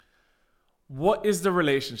What is the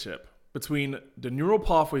relationship between the neural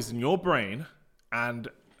pathways in your brain and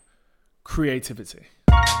creativity?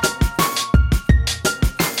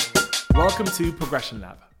 Welcome to Progression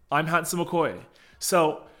Lab. I'm Hanson McCoy.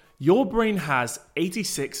 So, your brain has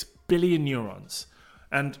 86 billion neurons.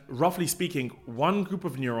 And roughly speaking, one group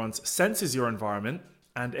of neurons senses your environment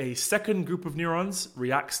and a second group of neurons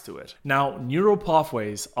reacts to it. Now, neural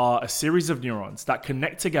pathways are a series of neurons that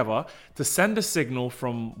connect together to send a signal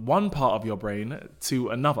from one part of your brain to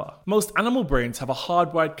another. Most animal brains have a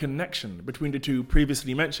hardwired connection between the two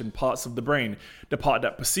previously mentioned parts of the brain, the part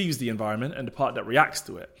that perceives the environment and the part that reacts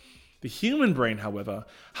to it. The human brain, however,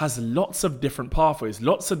 has lots of different pathways,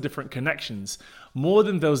 lots of different connections, more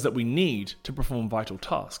than those that we need to perform vital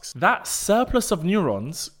tasks. That surplus of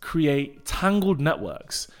neurons create tangled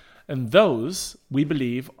networks, and those, we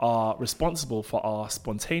believe, are responsible for our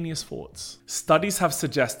spontaneous thoughts. Studies have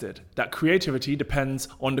suggested that creativity depends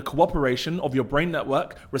on the cooperation of your brain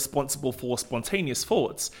network responsible for spontaneous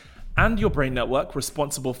thoughts and your brain network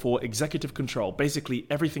responsible for executive control, basically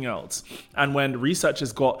everything else. And when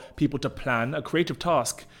researchers got people to plan a creative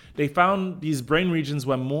task, they found these brain regions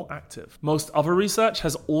were more active. Most other research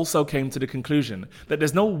has also came to the conclusion that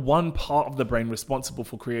there's no one part of the brain responsible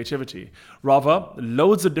for creativity. Rather,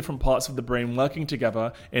 loads of different parts of the brain working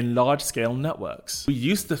together in large-scale networks. We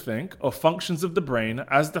used to think of functions of the brain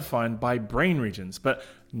as defined by brain regions, but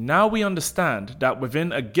now we understand that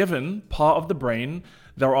within a given part of the brain,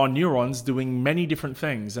 there are neurons doing many different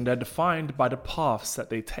things, and they're defined by the paths that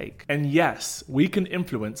they take. And yes, we can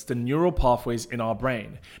influence the neural pathways in our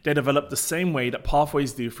brain. They develop the same way that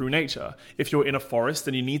pathways do through nature. If you're in a forest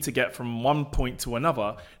and you need to get from one point to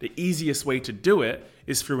another, the easiest way to do it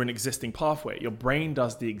is through an existing pathway. Your brain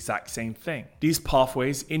does the exact same thing. These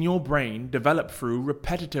pathways in your brain develop through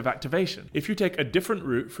repetitive activation. If you take a different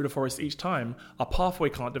route through the forest each time, a pathway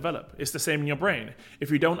can't develop. It's the same in your brain. If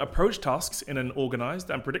you don't approach tasks in an organized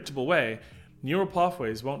and predictable way, neural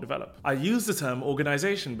pathways won't develop. I use the term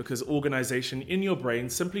organization because organization in your brain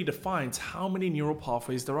simply defines how many neural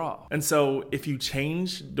pathways there are. And so if you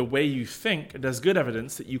change the way you think, there's good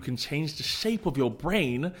evidence that you can change the shape of your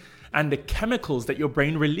brain and the chemicals that your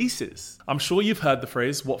brain releases. I'm sure you've heard the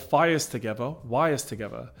phrase, what fires together, wires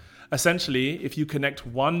together. Essentially, if you connect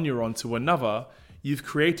one neuron to another, you've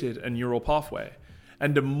created a neural pathway.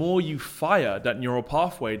 And the more you fire that neural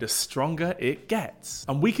pathway, the stronger it gets.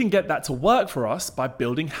 And we can get that to work for us by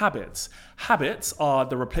building habits. Habits are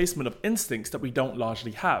the replacement of instincts that we don't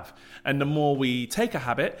largely have. And the more we take a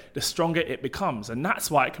habit, the stronger it becomes. And that's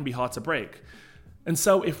why it can be hard to break. And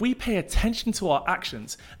so if we pay attention to our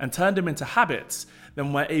actions and turn them into habits,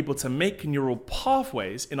 then we're able to make neural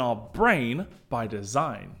pathways in our brain by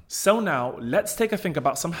design. So now let's take a think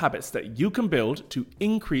about some habits that you can build to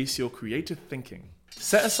increase your creative thinking.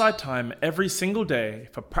 Set aside time every single day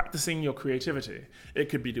for practicing your creativity. It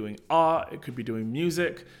could be doing art, it could be doing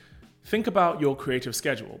music. Think about your creative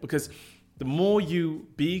schedule, because the more you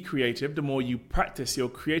be creative, the more you practice your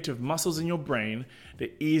creative muscles in your brain,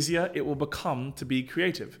 the easier it will become to be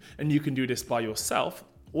creative. And you can do this by yourself,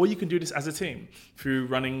 or you can do this as a team through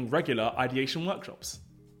running regular ideation workshops.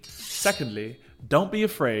 Secondly, don't be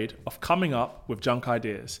afraid of coming up with junk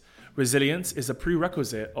ideas. Resilience is a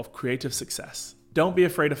prerequisite of creative success. Don't be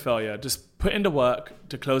afraid of failure. Just put in the work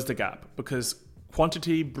to close the gap, because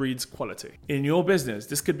quantity breeds quality. In your business,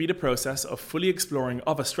 this could be the process of fully exploring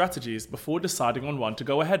other strategies before deciding on one to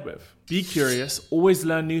go ahead with. Be curious, always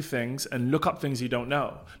learn new things, and look up things you don't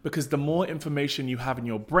know, because the more information you have in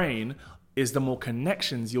your brain is the more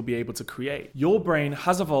connections you'll be able to create. Your brain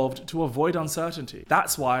has evolved to avoid uncertainty.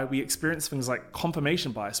 That's why we experience things like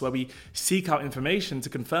confirmation bias, where we seek out information to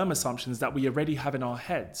confirm assumptions that we already have in our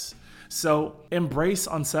heads. So embrace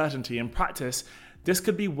uncertainty and practice. This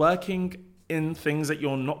could be working in things that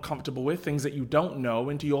you're not comfortable with, things that you don't know,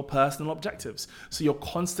 into your personal objectives. So you're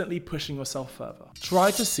constantly pushing yourself further.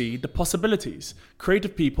 Try to see the possibilities.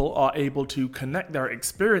 Creative people are able to connect their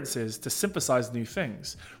experiences to synthesize new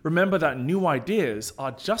things. Remember that new ideas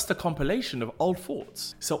are just a compilation of old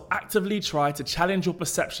thoughts. So actively try to challenge your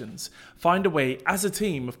perceptions. Find a way as a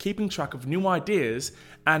team of keeping track of new ideas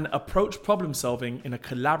and approach problem solving in a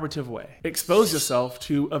collaborative way. Expose yourself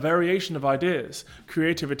to a variation of ideas.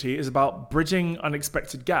 Creativity is about bridging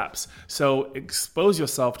unexpected gaps. So expose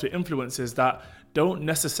yourself to influences that don't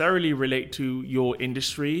necessarily relate to your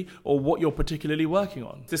industry or what you're particularly working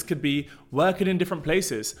on. This could be working in different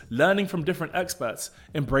places, learning from different experts,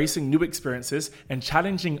 embracing new experiences, and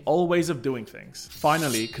challenging old ways of doing things.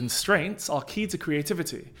 Finally, constraints are key to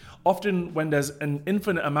creativity. Often when there's an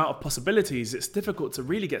infinite amount of possibilities, it's difficult to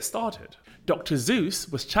really get started. Dr.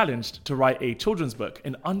 Seuss was challenged to write a children's book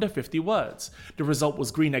in under 50 words. The result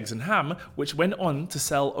was Green Eggs and Ham, which went on to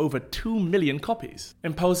sell over 2 million copies.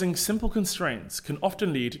 Imposing simple constraints can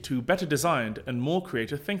often lead to better designed and more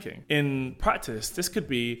creative thinking. In practice, this could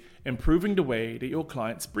be improving the way that your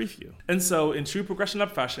clients brief you. And so, in true Progression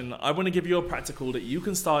Lab fashion, I want to give you a practical that you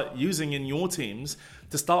can start using in your teams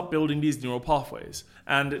to start building these neural pathways.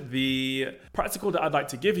 And the practical that I'd like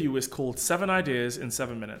to give you is called 7 Ideas in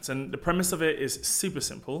 7 Minutes. And the premise of it is super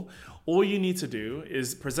simple. All you need to do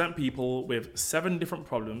is present people with 7 different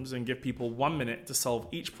problems and give people 1 minute to solve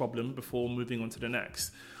each problem before moving on to the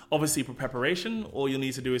next. Obviously, for preparation, all you'll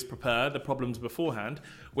need to do is prepare the problems beforehand,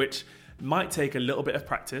 which might take a little bit of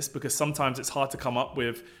practice because sometimes it's hard to come up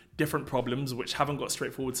with different problems which haven't got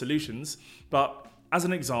straightforward solutions. But as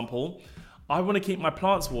an example, I want to keep my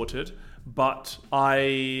plants watered, but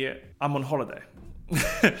I'm on holiday.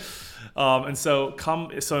 And so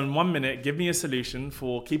in 1 minute, give me a solution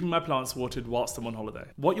for keeping my plants watered whilst I'm on holiday.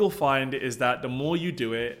 What you'll find is that the more you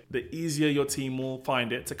do it, the easier your team will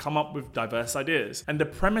find it to come up with diverse ideas. And the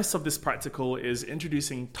premise of this practical is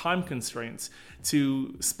introducing time constraints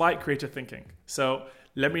to spike creative thinking. So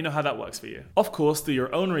let me know how that works for you. Of course, do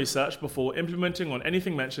your own research before implementing on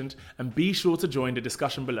anything mentioned, and be sure to join the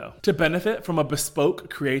discussion below. To benefit from a bespoke,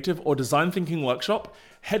 creative, or design thinking workshop,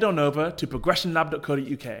 head on over to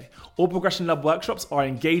progressionlab.co.uk. All Progression Lab workshops are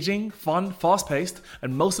engaging, fun, fast-paced,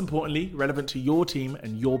 and most importantly, relevant to your team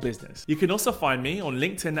and your business. You can also find me on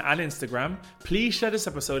LinkedIn and Instagram. Please share this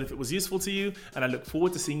episode if it was useful to you, and I look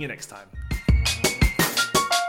forward to seeing you next time.